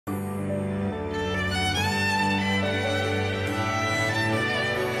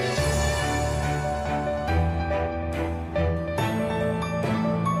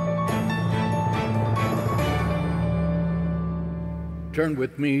turn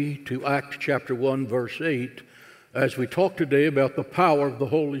with me to Acts chapter 1, verse 8, as we talk today about the power of the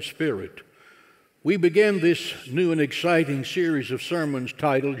Holy Spirit. We begin this new and exciting series of sermons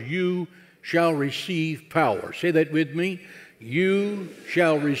titled, You Shall Receive Power. Say that with me. You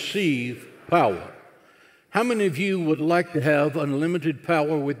shall receive power. How many of you would like to have unlimited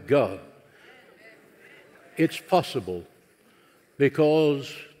power with God? It's possible,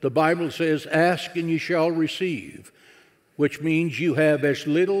 because the Bible says, ask and you shall receive, which means you have as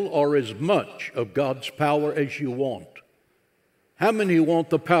little or as much of God's power as you want. How many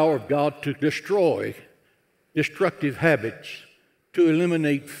want the power of God to destroy destructive habits, to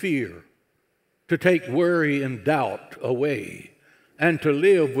eliminate fear, to take worry and doubt away, and to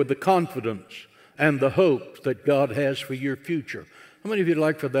live with the confidence and the hope that God has for your future? How many of you would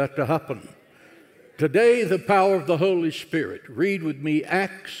like for that to happen? Today, the power of the Holy Spirit. Read with me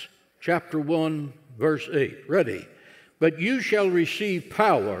Acts chapter 1, verse 8. Ready? But you shall receive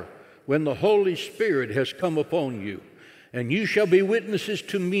power when the Holy Spirit has come upon you, and you shall be witnesses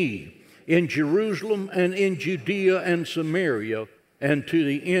to me in Jerusalem and in Judea and Samaria and to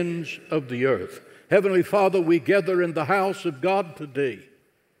the ends of the earth. Heavenly Father, we gather in the house of God today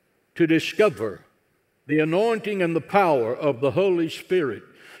to discover the anointing and the power of the Holy Spirit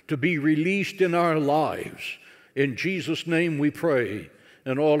to be released in our lives. In Jesus' name we pray,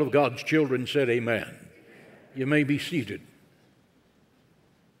 and all of God's children said amen. You may be seated.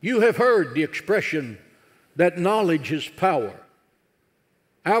 You have heard the expression that knowledge is power.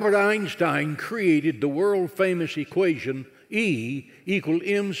 Albert Einstein created the world-famous equation E equal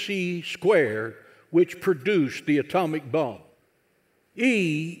mc squared, which produced the atomic bomb.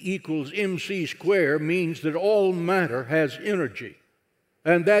 E equals mc squared means that all matter has energy,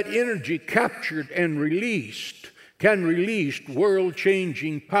 and that energy captured and released can release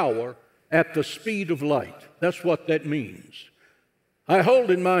world-changing power at the speed of light. That's what that means. I hold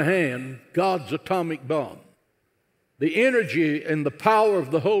in my hand God's atomic bomb. The energy and the power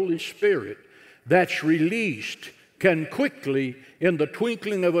of the Holy Spirit that's released can quickly, in the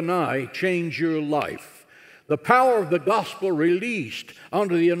twinkling of an eye, change your life. The power of the gospel released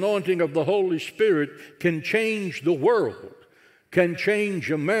under the anointing of the Holy Spirit can change the world, can change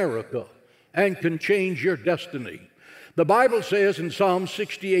America, and can change your destiny. The Bible says in Psalm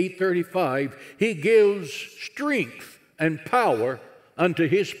 68:35, He gives strength and power unto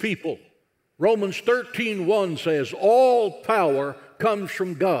His people. Romans 13:1 says, all power comes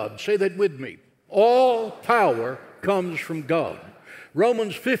from God. Say that with me. All power comes from God.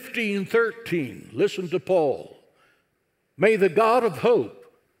 Romans 15:13, listen to Paul. May the God of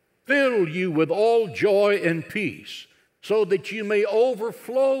hope fill you with all joy and peace, so that you may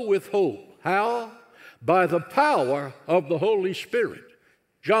overflow with hope. How? By the power of the Holy Spirit.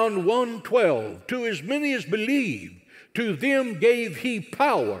 John 1:12, to as many as believed, to them gave He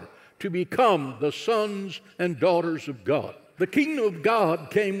power to become the sons and daughters of God. The kingdom of God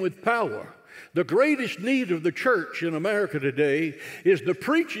came with power. The greatest need of the church in America today is the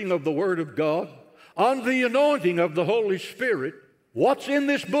preaching of the Word of God on the anointing of the Holy Spirit. What's in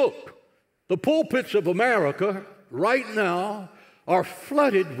this book? The pulpits of America right now are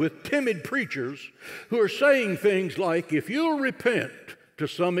flooded with timid preachers who are saying things like, if you'll repent to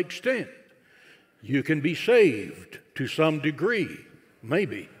some extent, you can be saved to some degree,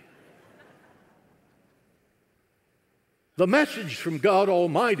 maybe. The message from God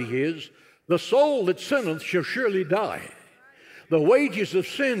Almighty is, the soul that sinneth shall surely die. The wages of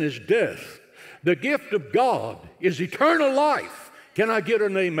sin is death. The gift of God is eternal life. Can I get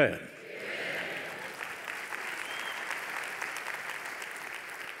an amen?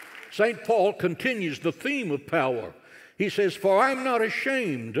 St. Paul continues the theme of power. He says, for I am not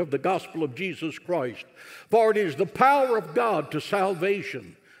ashamed of the gospel of Jesus Christ, for it is the power of God to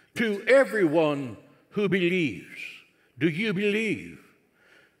salvation to everyone who believes. Do you believe?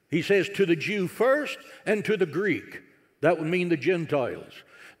 He says to the Jew first and to the Greek. That would mean the Gentiles.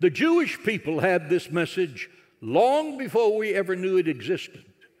 The Jewish people had this message long before we ever knew it existed.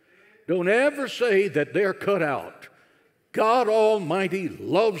 Don't ever say that they're cut out. God Almighty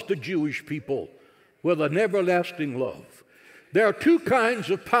loves the Jewish people with an everlasting love. There are two kinds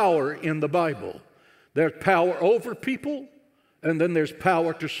of power in the Bible. There's power over people, and then there's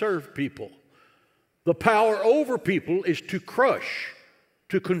power to serve people. The power over people is to crush,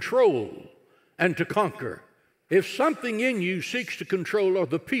 to control, and to conquer. If something in you seeks to control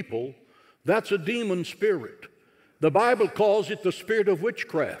other people, that's a demon spirit. The Bible calls it the spirit of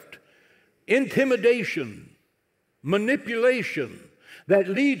witchcraft, intimidation, manipulation that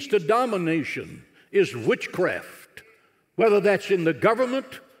leads to domination is witchcraft. Whether that's in the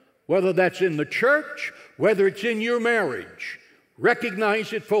government, whether that's in the church, whether it's in your marriage,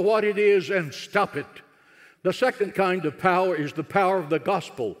 recognize it for what it is, and stop it. The second kind of power is the power of the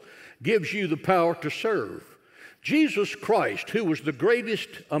gospel, gives you the power to serve. Jesus Christ, who was the greatest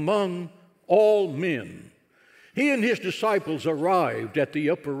among all men, he and his disciples arrived at the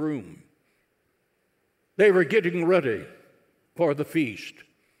upper room. They were getting ready for the feast.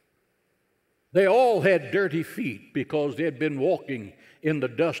 They all had dirty feet because they had been walking in the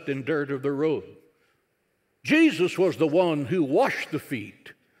dust and dirt of the road. Jesus was the one who washed the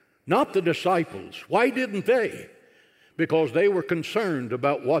feet, not the disciples. Why didn't they? Because they were concerned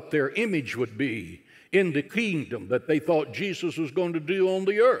about what their image would be in the kingdom that they thought Jesus was going to do on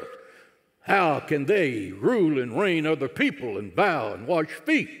the earth. How can they rule and reign other people and bow and wash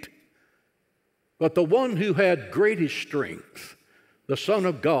feet? But the one who had greatest strength, the Son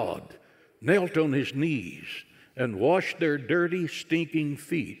of God, knelt on his knees and washed their dirty, stinking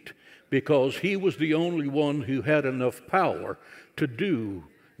feet, because he was the only one who had enough power to do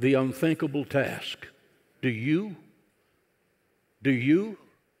the unthinkable task. Do you? Do you?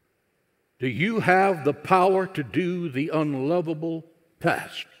 Do you have the power to do the unlovable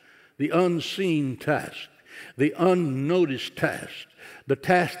task, the unseen task, the unnoticed task, the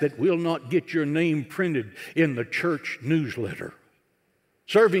task that will not get your name printed in the church newsletter?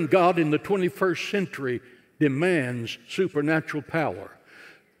 Serving God in the 21st century demands supernatural power.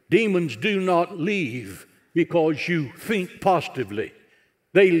 Demons do not leave because you think positively.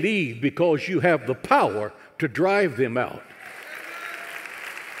 They leave because you have the power to drive them out.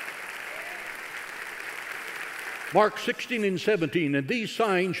 Mark 16 and 17, and these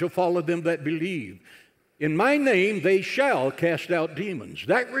signs shall follow them that believe. In my name they shall cast out demons.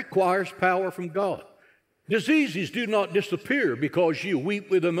 That requires power from God. Diseases do not disappear because you weep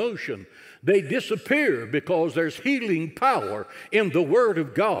with emotion. They disappear because there's healing power in the Word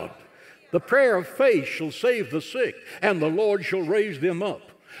of God. The prayer of faith shall save the sick, and the Lord shall raise them up.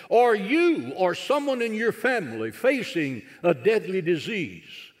 Or you or someone in your family facing a deadly disease,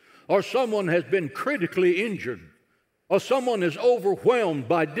 or someone has been critically injured, or someone is overwhelmed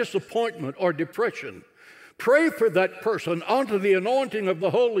by disappointment or depression, pray for that person under the anointing of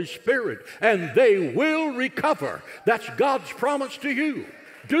the Holy Spirit, and they will recover. That's God's promise to you.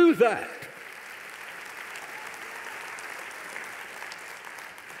 Do that.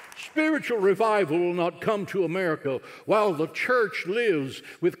 Spiritual revival will not come to America while the church lives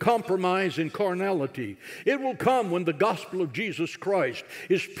with compromise and carnality. It will come when the gospel of Jesus Christ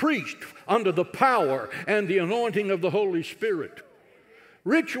is preached under the power and the anointing of the Holy Spirit.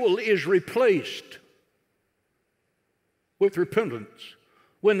 Ritual is replaced with repentance.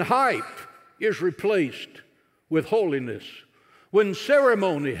 When hype is replaced with holiness. When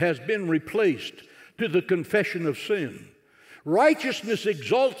ceremony has been replaced to the confession of sin. Righteousness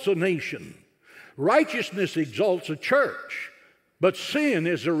exalts a nation. Righteousness exalts a church. But sin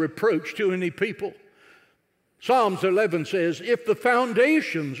is a reproach to any people. Psalms 11 says, if the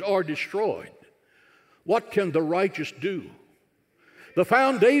foundations are destroyed, what can the righteous do? The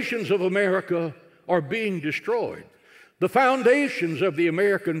foundations of America are being destroyed. The foundations of the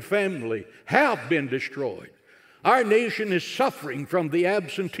American family have been destroyed. Our nation is suffering from the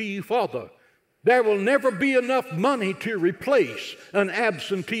absentee father. There will never be enough money to replace an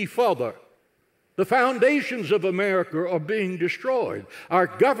absentee father. The foundations of America are being destroyed. Our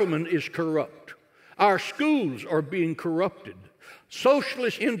government is corrupt. Our schools are being corrupted.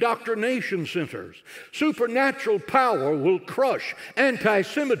 Socialist indoctrination centers. Supernatural power will crush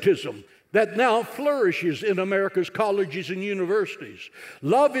anti-Semitism that now flourishes in America's colleges and universities.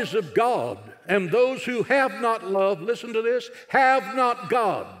 Love is of God, and those who have not love, listen to this, have not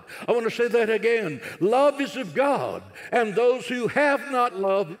God. I want to say that again. Love is of God, and those who have not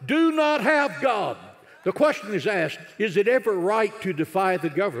love do not have God. The question is asked, is it ever right to defy the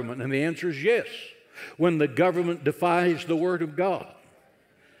government? And the answer is yes, when the government defies the Word of God.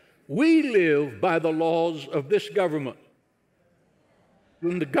 We live by the laws of this government.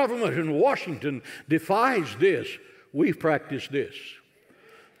 When the government in Washington defies this, we practice this.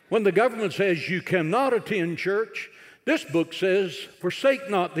 When the government says you cannot attend church, this book says, forsake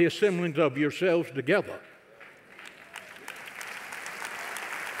not the assembling of yourselves together.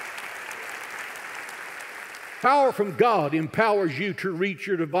 Power from God empowers you to reach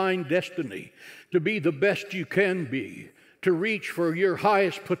your divine destiny, to be the best you can be, to reach for your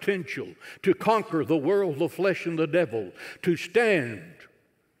highest potential, to conquer the world, the flesh, and the devil, to stand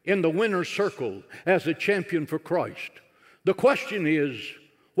in the winner's circle as a champion for Christ. The question is,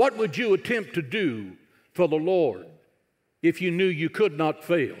 what would you attempt to do for the Lord if you knew you could not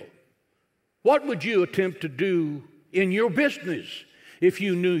fail? What would you attempt to do in your business if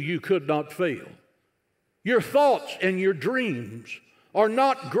you knew you could not fail? Your thoughts and your dreams are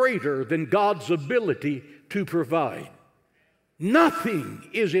not greater than God's ability to provide. Nothing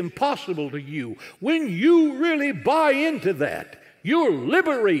is impossible to you. When you really buy into that, you're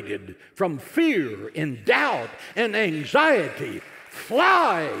liberated from fear and doubt and anxiety.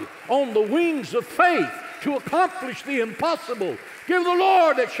 Fly on the wings of faith to accomplish the impossible. Give the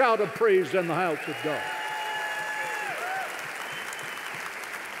Lord a shout of praise in the house of God.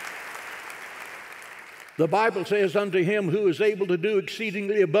 The Bible says, unto him who is able to do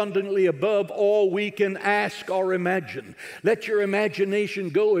exceedingly abundantly above all we can ask or imagine. Let your imagination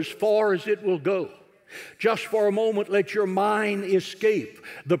go as far as it will go. Just for a moment, let your mind escape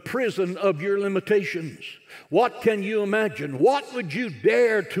the prison of your limitations. What can you imagine? What would you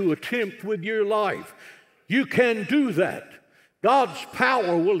dare to attempt with your life? You can do that. God's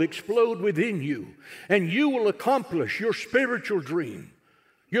power will explode within you, and you will accomplish your spiritual dream.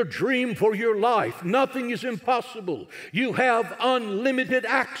 Your dream for your life. Nothing is impossible. You have unlimited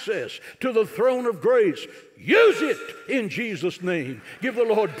access to the throne of grace. Use it in Jesus' name. Give the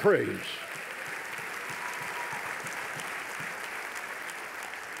Lord praise.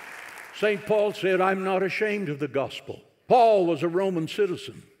 St. Paul said, I'm not ashamed of the gospel. Paul was a Roman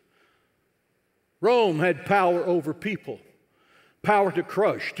citizen. Rome had power over people, power to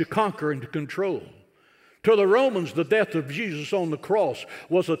crush, to conquer, and to control. To the Romans, the death of Jesus on the cross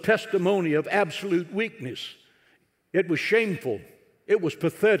was a testimony of absolute weakness. It was shameful. It was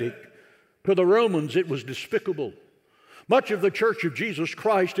pathetic. To the Romans, it was despicable. Much of the Church of Jesus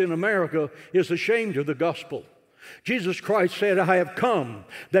Christ in America is ashamed of the gospel. Jesus Christ said, I have come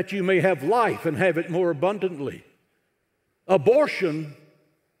that you may have life and have it more abundantly. Abortion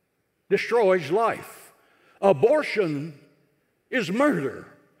destroys life. Abortion is murder.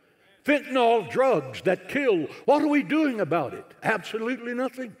 Fentanyl drugs that kill. What are we doing about it? Absolutely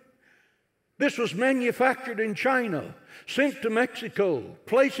nothing. This was manufactured in China, sent to Mexico,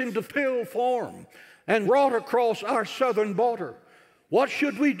 placed into pill form, and brought across our southern border. What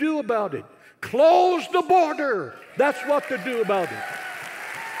should we do about it? Close the border. That's what to do about it.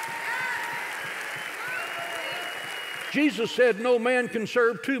 Jesus said no man can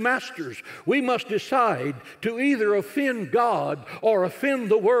serve two masters. We must decide to either offend God or offend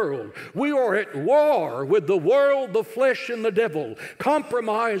the world. We are at war with the world, the flesh, and the devil.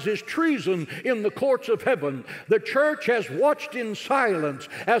 Compromise is treason in the courts of heaven. The church has watched in silence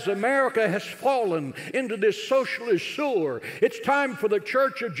as America has fallen into this socialist sewer. It's time for the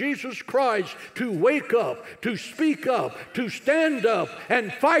Church of Jesus Christ to wake up, to speak up, to stand up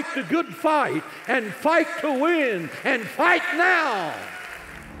and fight the good fight and fight to win and fight now.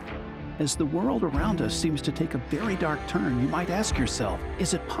 As the world around us seems to take a very dark turn, you might ask yourself,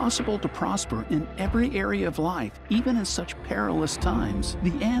 is it possible to prosper in every area of life, even in such perilous times?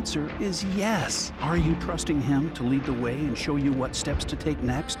 The answer is yes. Are you trusting Him to lead the way and show you what steps to take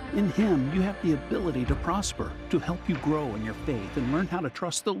next? In Him, you have the ability to prosper. To help you grow in your faith and learn how to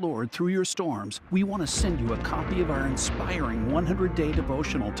trust the Lord through your storms, we want to send you a copy of our inspiring 100-day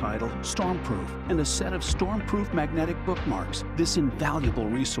devotional titled Stormproof and a set of Stormproof magnetic bookmarks. This invaluable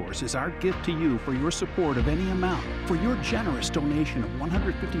resource is our gift to you for your support of any amount. For your generous donation of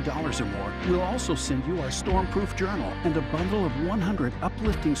 $150 or more, we'll also send you our Stormproof Journal and a bundle of 100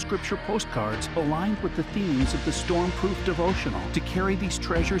 uplifting scripture postcards aligned with the themes of the Stormproof devotional. To carry these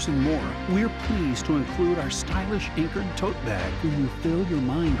treasures and more, we're pleased to include our stylish anchored tote bag. When you fill your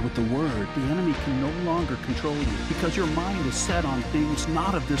mind with the Word, the enemy can no longer control you because your mind is set on things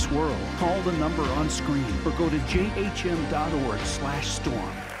not of this world. Call the number on screen or go to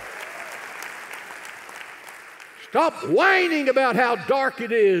jhm.org/storm. Stop whining about how dark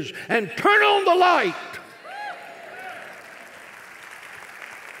it is and turn on the light.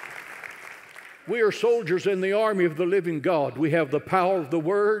 We are soldiers in the army of the living God. We have the power of the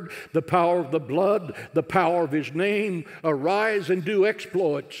Word, the power of the blood, the power of His name. Arise and do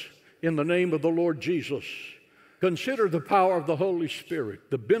exploits in the name of the Lord Jesus. Consider the power of the Holy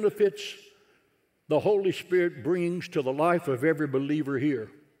Spirit, the benefits the Holy Spirit brings to the life of every believer here.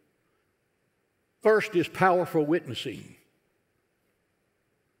 First is powerful witnessing.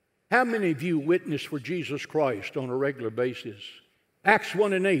 How many of you witness for Jesus Christ on a regular basis? Acts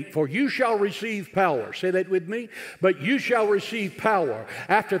 1:8, for you shall receive power. Say that with me. But you shall receive power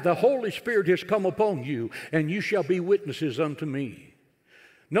after the Holy Spirit has come upon you, and you shall be witnesses unto me.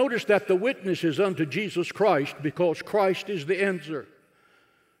 Notice that the witness is unto Jesus Christ because Christ is the answer.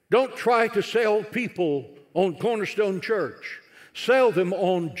 Don't try to sell people on Cornerstone Church. Sell them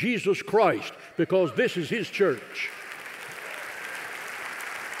on Jesus Christ because this is His church.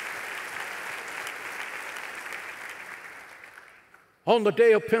 On the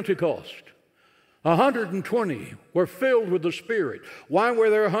day of Pentecost, 120 were filled with the Spirit. Why were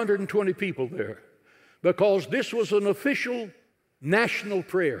there 120 people there? Because this was an official national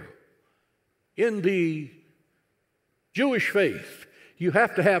prayer. In the Jewish faith, you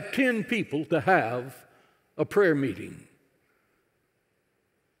have to have 10 people to have a prayer meeting.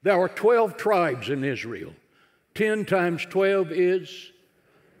 There are 12 tribes in Israel. 10 times 12 is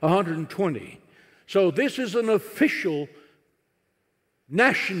 120. So this is an official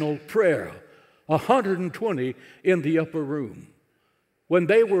national prayer, 120 in the upper room. When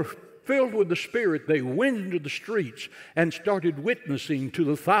they were filled with the Spirit, they went into the streets and started witnessing to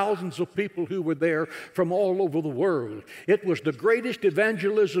the thousands of people who were there from all over the world. It was the greatest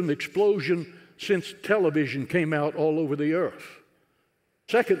evangelism explosion since television came out all over the earth.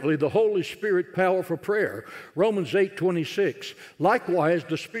 Secondly, the Holy Spirit power for prayer. Romans 8:26. Likewise,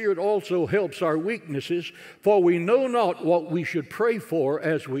 the Spirit also helps our weaknesses, for we know not what we should pray for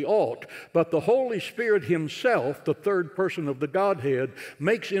as we ought, but the Holy Spirit himself, the third person of the Godhead,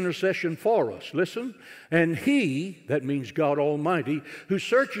 makes intercession for us. Listen. And he, that means God Almighty, who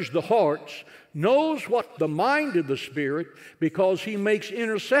searches the hearts, knows what the mind of the Spirit, because he makes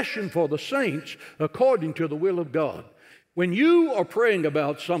intercession for the saints according to the will of God. When you are praying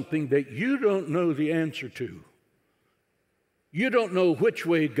about something that you don't know the answer to, you don't know which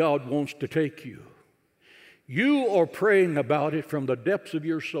way God wants to take you, you are praying about it from the depths of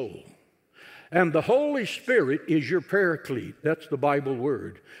your soul. And the Holy Spirit is your paraclete. That's the Bible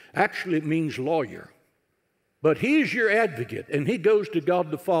word. Actually, it means lawyer. But he's your advocate, and he goes to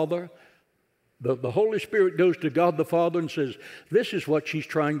God the Father. The Holy Spirit goes to God the Father and says, this is what she's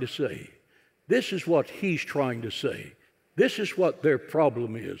trying to say. This is what he's trying to say. This is what their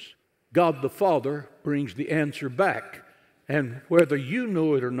problem is. God the Father brings the answer back. And whether you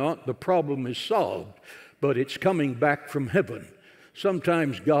know it or not, the problem is solved. But it's coming back from heaven.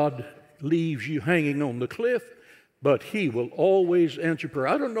 Sometimes God leaves you hanging on the cliff, but he will always answer prayer.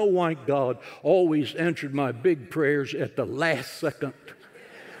 I don't know why God always answered my big prayers at the last second.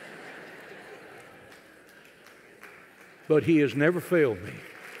 But he has never failed me.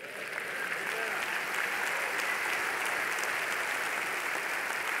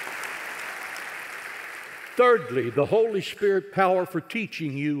 Thirdly, the Holy Spirit power for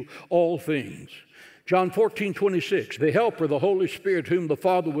teaching you all things. John 14:26, the Helper, the Holy Spirit, whom the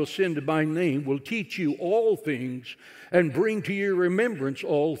Father will send in my name, will teach you all things and bring to your remembrance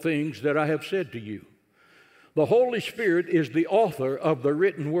all things that I have said to you. The Holy Spirit is the author of the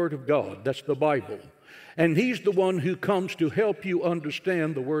written Word of God. That's the Bible. And he's the one who comes to help you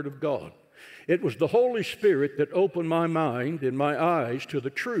understand the Word of God. It was the Holy Spirit that opened my mind and my eyes to the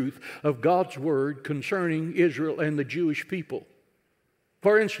truth of God's Word concerning Israel and the Jewish people.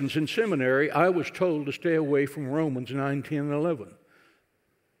 For instance, in seminary, I was told to stay away from Romans 9, 10, and 11.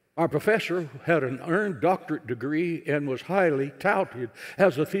 Our professor had an earned doctorate degree and was highly touted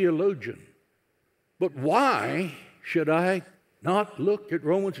as a theologian. But why should I not look at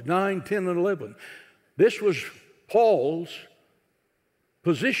Romans 9, 10, and 11? This was Paul's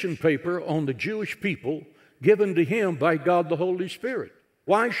position paper on the Jewish people given to him by God the Holy Spirit.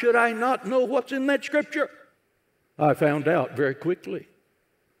 Why should I not know what's in that scripture? I found out very quickly.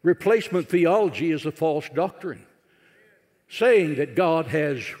 Replacement theology is a false doctrine. Saying that God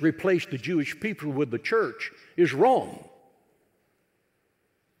has replaced the Jewish people with the church is wrong.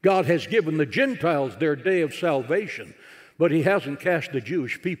 God has given the Gentiles their day of salvation, but he hasn't cast the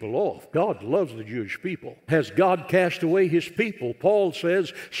Jewish people off. God loves the Jewish people. Has God cast away his people? Paul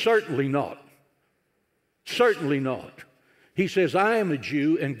says, certainly not. Certainly not. He says, I am a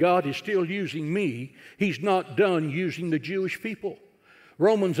Jew and God is still using me. He's not done using the Jewish people.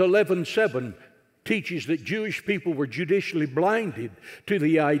 Romans 11:7 teaches that Jewish people were judicially blinded to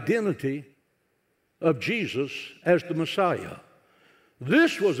the identity of Jesus as the Messiah.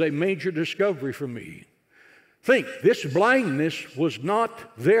 This was a major discovery for me. Think, this blindness was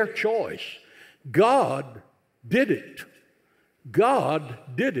not their choice. God did it. God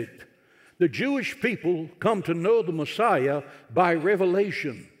did it. The Jewish people come to know the Messiah by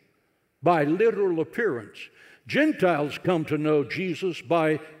revelation, by literal appearance. Gentiles come to know Jesus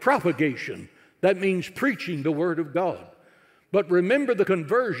by propagation. That means preaching the Word of God. But remember the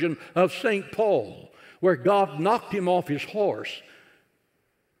conversion of St. Paul, where God knocked him off his horse.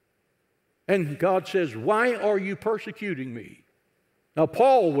 And God says, why are you persecuting me? Now,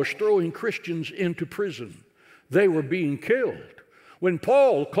 Paul was throwing Christians into prison. They were being killed. When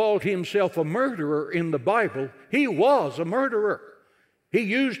Paul called himself a murderer in the Bible, he was a murderer. He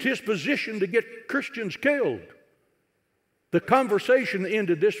used his position to get Christians killed. The conversation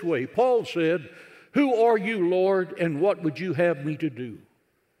ended this way. Paul said, who are you, Lord, and what would you have me to do?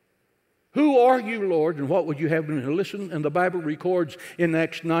 Who are you, Lord, and what would you have me to listen? And the Bible records in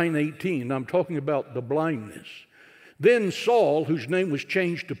Acts 9:18, I'm talking about the blindness. Then Saul, whose name was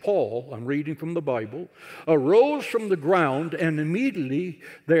changed to Paul, I'm reading from the Bible, arose from the ground, and immediately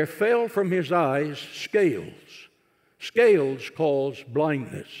there fell from his eyes scales. Scales cause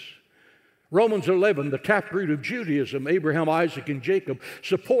blindness. Romans 11, the taproot of Judaism, Abraham, Isaac, and Jacob,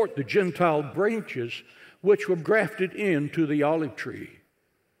 support the Gentile branches which were grafted into the olive tree.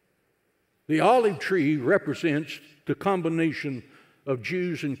 The olive tree represents the combination of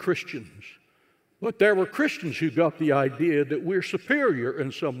Jews and Christians. But there were Christians who got the idea that we're superior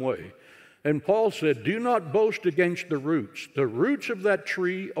in some way. And Paul said, do not boast against the roots. The roots of that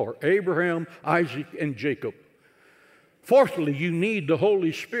tree are Abraham, Isaac, and Jacob. Fourthly, you need the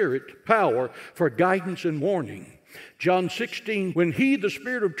Holy Spirit power for guidance and warning. John 16, when He, the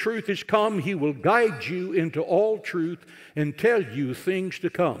Spirit of truth, is come, He will guide you into all truth and tell you things to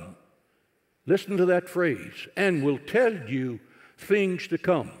come. Listen to that phrase, and will tell you things to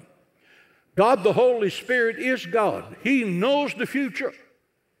come. God the Holy Spirit is God. He knows the future.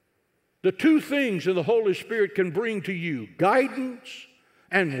 The two things that the Holy Spirit can bring to you, guidance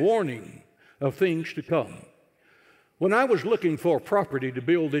and warning of things to come. When I was looking for property to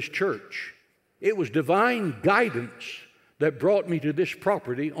build this church, it was divine guidance that brought me to this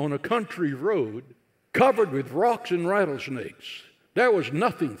property on a country road covered with rocks and rattlesnakes. There was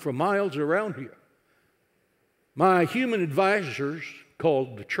nothing for miles around here. My human advisors,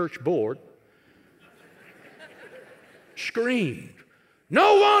 called the church board, screamed,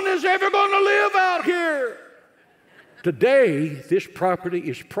 no one is ever going to live out here. Today, this property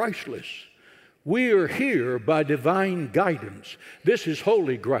is priceless. We are here by divine guidance. This is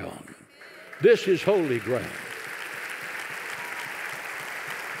holy ground. This is holy ground.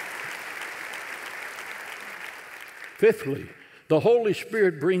 Fifthly, the Holy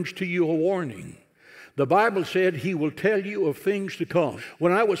Spirit brings to you a warning. The Bible said He will tell you of things to come.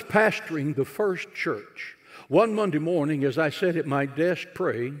 When I was pastoring the first church, one Monday morning as I sat at my desk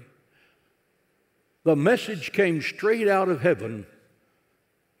praying, the message came straight out of heaven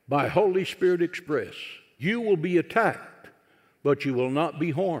by Holy Spirit Express. You will be attacked, but you will not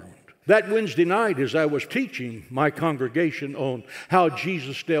be harmed. That Wednesday night as I was teaching my congregation on how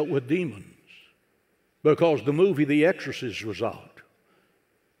Jesus dealt with demons, because the movie The Exorcist was out.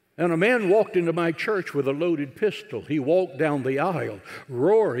 And a man walked into my church with a loaded pistol. He walked down the aisle,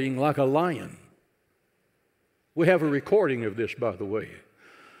 roaring like a lion. We have a recording of this, by the way.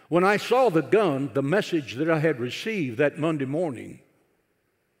 When I saw the gun, the message that I had received that Monday morning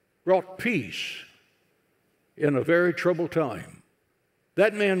brought peace in a very troubled time.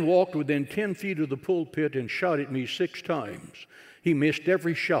 That man walked within 10 feet of the pulpit and shot at me 6 times. He missed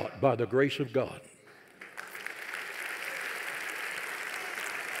every shot by the grace of God.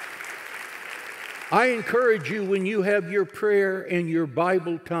 I encourage you, when you have your prayer and your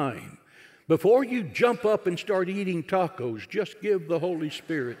Bible time, before you jump up and start eating tacos, just give the Holy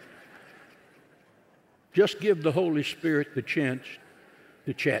Spirit the chance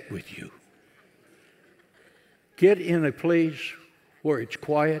to chat with you. Get in a place where it's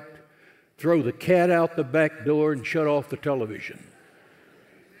quiet, throw the cat out the back door and shut off the television.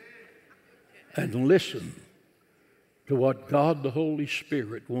 And listen to what God the Holy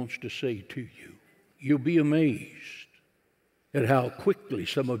Spirit wants to say to you. You'll be amazed at how quickly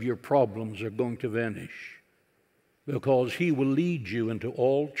some of your problems are going to vanish, because He will lead you into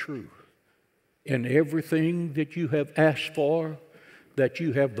all truth. And everything that you have asked for, that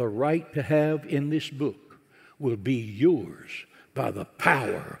you have the right to have in this book, will be yours by the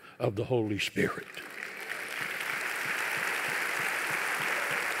power of the Holy Spirit.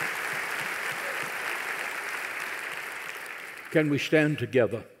 Can we stand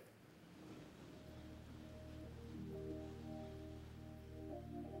together?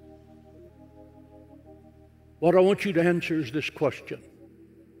 What I want you to answer is this question.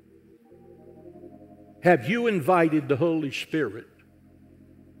 Have you invited the Holy Spirit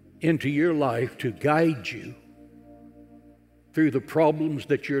into your life to guide you through the problems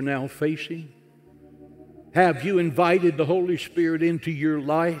that you're now facing? Have you invited the Holy Spirit into your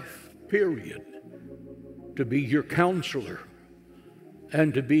life, period, to be your counselor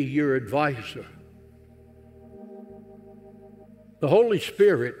and to be your advisor? The Holy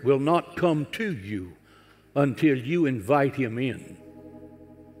Spirit will not come to you until you invite Him in.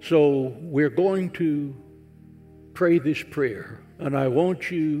 So we're going to pray this prayer, and I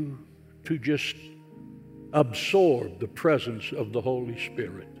want you to just absorb the presence of the Holy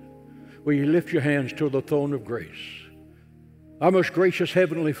Spirit. Will you lift your hands to the throne of grace? Our most gracious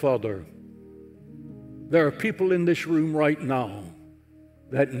Heavenly Father, there are people in this room right now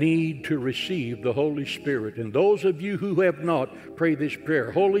that need to receive the Holy Spirit. And those of you who have not, pray this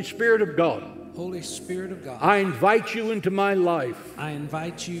prayer. Holy Spirit of God, Holy Spirit of God, I invite you into my life I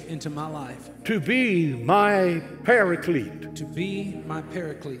invite you into my life to be my paraclete, to be my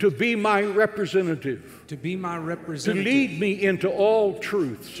paraclete, to be my representative, to be my to representative, lead me into all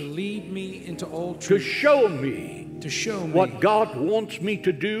truths, to lead me into all to truth, show me to show me what God wants me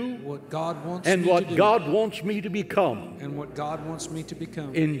to do what God wants and me what to do, God wants me to become. and what God wants me to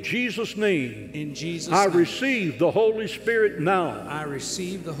become. In Jesus' name, In Jesus' I name, receive the Holy Spirit now. I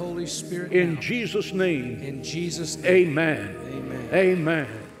receive the Holy Spirit In now. Jesus' name, In Jesus' name. amen. Amen. Amen.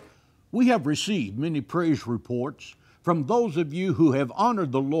 We have received many praise reports from those of you who have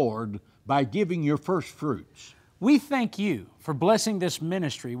honored the Lord by giving your first fruits. We thank you for blessing this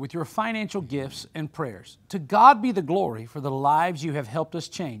ministry with your financial gifts and prayers. To God be the glory for the lives you have helped us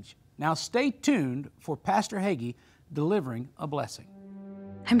change. Now stay tuned for Pastor Hagee delivering a blessing.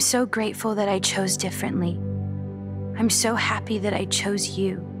 I'm so grateful that I chose differently. I'm so happy that I chose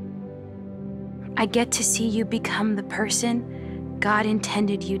you. I get to see you become the person God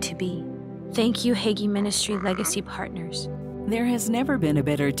intended you to be. Thank you, Hagee Ministry Legacy Partners. There has never been a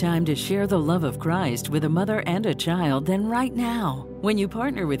better time to share the love of Christ with a mother and a child than right now. When you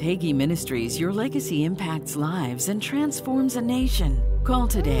partner with Hagee Ministries, your legacy impacts lives and transforms a nation. Call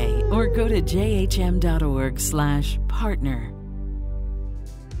today or go to jhm.org/partner.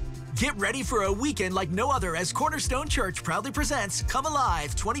 Get ready for a weekend like no other as Cornerstone Church proudly presents Come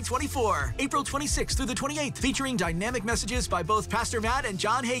Alive 2024, April 26th through the 28th, featuring dynamic messages by both Pastor Matt and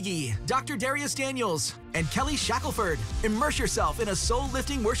John Hagee, Dr. Darius Daniels, and Kelly Shackelford. Immerse yourself in a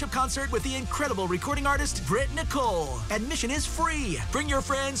soul-lifting worship concert with the incredible recording artist Britt Nicole. Admission is free. Bring your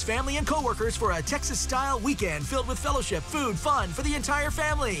friends, family, and coworkers for a Texas-style weekend filled with fellowship, food, fun for the entire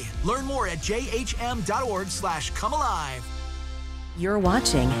family. Learn more at jhm.org/comealive. You're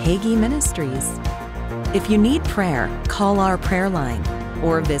watching Hagee Ministries. If you need prayer, call our prayer line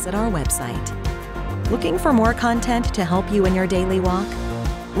or visit our website. Looking for more content to help you in your daily walk?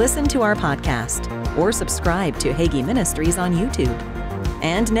 Listen to our podcast or subscribe to Hagee Ministries on YouTube.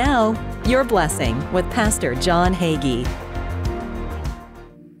 And now, your blessing with Pastor John Hagee.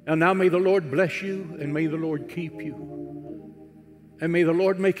 And now may the Lord bless you, and may the Lord keep you. And may the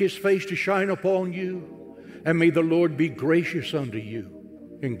Lord make his face to shine upon you, and may the Lord be gracious unto you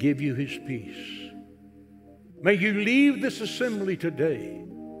and give you his peace. May you leave this assembly today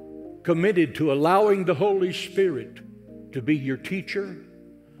committed to allowing the Holy Spirit to be your teacher,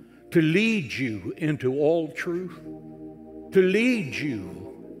 to lead you into all truth, to lead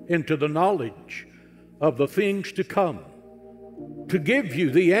you into the knowledge of the things to come, to give you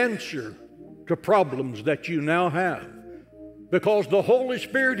the answer to problems that you now have. Because the Holy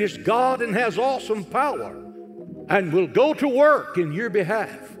Spirit is God and has awesome power and will go to work in your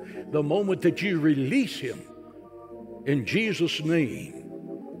behalf the moment that you release him in Jesus'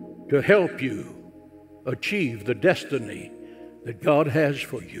 name to help you achieve the destiny that God has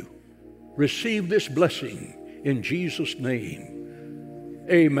for you. Receive this blessing in Jesus' name.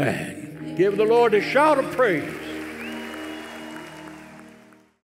 Amen. Give the Lord a shout of praise.